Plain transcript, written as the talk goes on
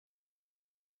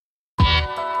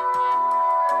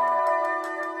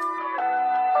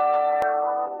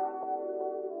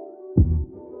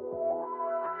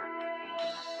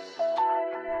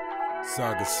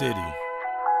Saga City.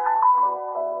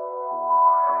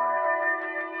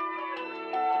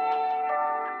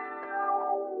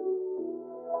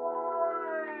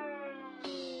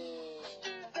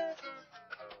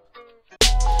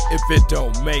 If it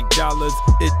don't make dollars,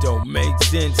 it don't make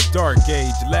sense. Dark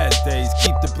age, last days,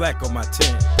 keep the black on my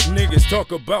tent. Niggas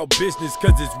talk about business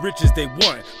cause it's rich as they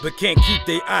want, but can't keep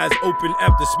their eyes open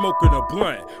after smoking a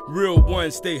blunt. Real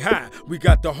ones stay high, we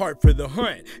got the heart for the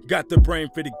hunt, got the brain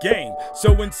for the game.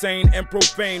 So insane and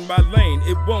profane, my lane,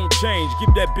 it won't change.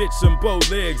 Give that bitch some bow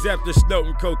legs after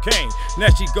snorting cocaine. Now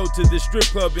she go to the strip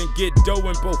club and get dough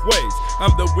in both ways.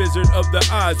 I'm the wizard of the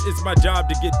Oz, it's my job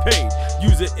to get paid.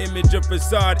 Use an image, a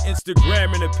facade,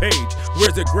 Instagram and a page.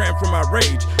 Where's a gram from my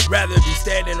rage? Rather be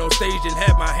standing on stage and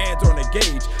have my hands on a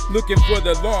gauge. Looking for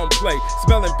the long play,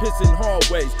 smelling piss in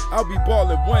hallways. I'll be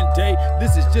balling one day,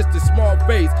 this is just a small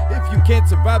phase. If you can't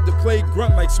survive the plague,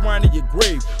 grunt like swine in your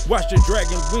grave. Watch the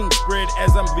dragon wings spread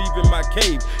as I'm leaving my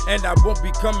cave. And I won't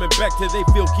be coming back till they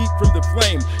feel heat from the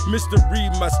flame. Mr.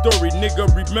 Read my story, nigga,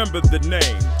 remember the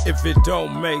name. If it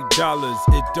don't make dollars,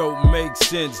 it don't make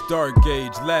sense. Dark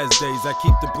age, last days, I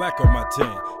keep the black on my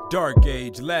tent. Dark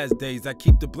age, last days, I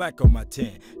keep the black on my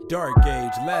tent. Dark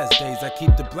age, last days, I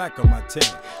keep the black on my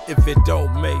tent. If it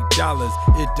don't make dollars,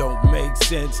 it don't make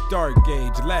sense. Dark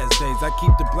age, last days, I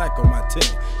keep the black on my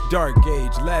tent. Dark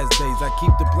age, last days, I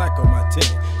keep the black on my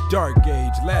tent. Dark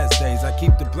age, last days, I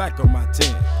keep the black on my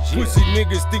tent. Yeah. Pussy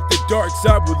niggas think the dark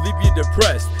side will leave you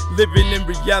depressed. Living in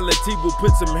reality will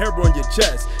put some hair on your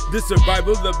chest. The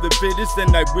survival of the fittest,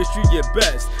 and I wish you your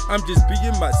best. I'm just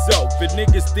being myself, and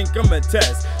niggas think I'm a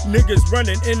test. Niggas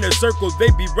running in a circle, they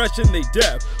be rushing they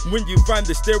death. When you find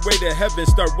the stairway to heaven,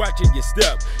 start watching your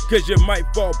step, cause you might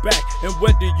fall back. And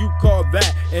what do you call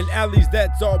that? In alleys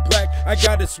that's all black. I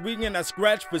got a swing and I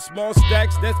scratch for small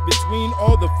stacks. That's between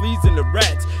all the fleas and the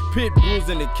rats, pit bulls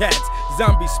and the cats,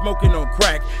 zombies smoking on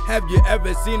crack. Have you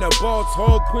ever seen a boss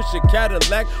hog push a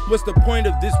Cadillac? What's the point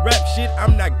of this rap shit?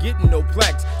 I'm not getting no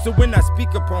plaques. So when I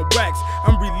speak upon wax,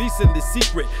 I'm releasing the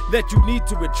secret that you need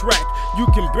to attract. You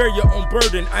can bear your own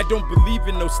burden, I don't believe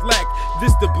in no slack.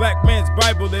 This the black man's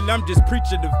Bible and I'm just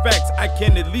preaching the facts. I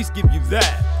can at least give you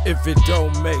that. If it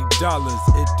don't make dollars,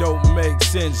 it don't make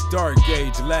sense. Dark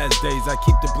age, last days, I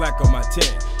keep the black on my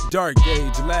tent. Dark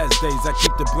age, last days, I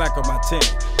keep the black on my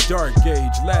tent. Dark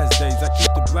age, last days, I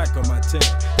keep the black on my tent.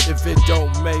 If it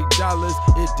don't make dollars,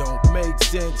 it don't make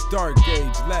sense. Dark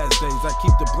age, last days, I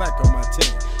keep the black on my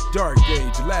tent. Dark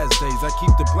age, last days, I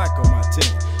keep the black on my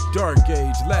tent. Dark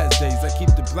age, last days, I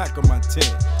keep the black on my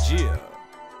tent. Yeah.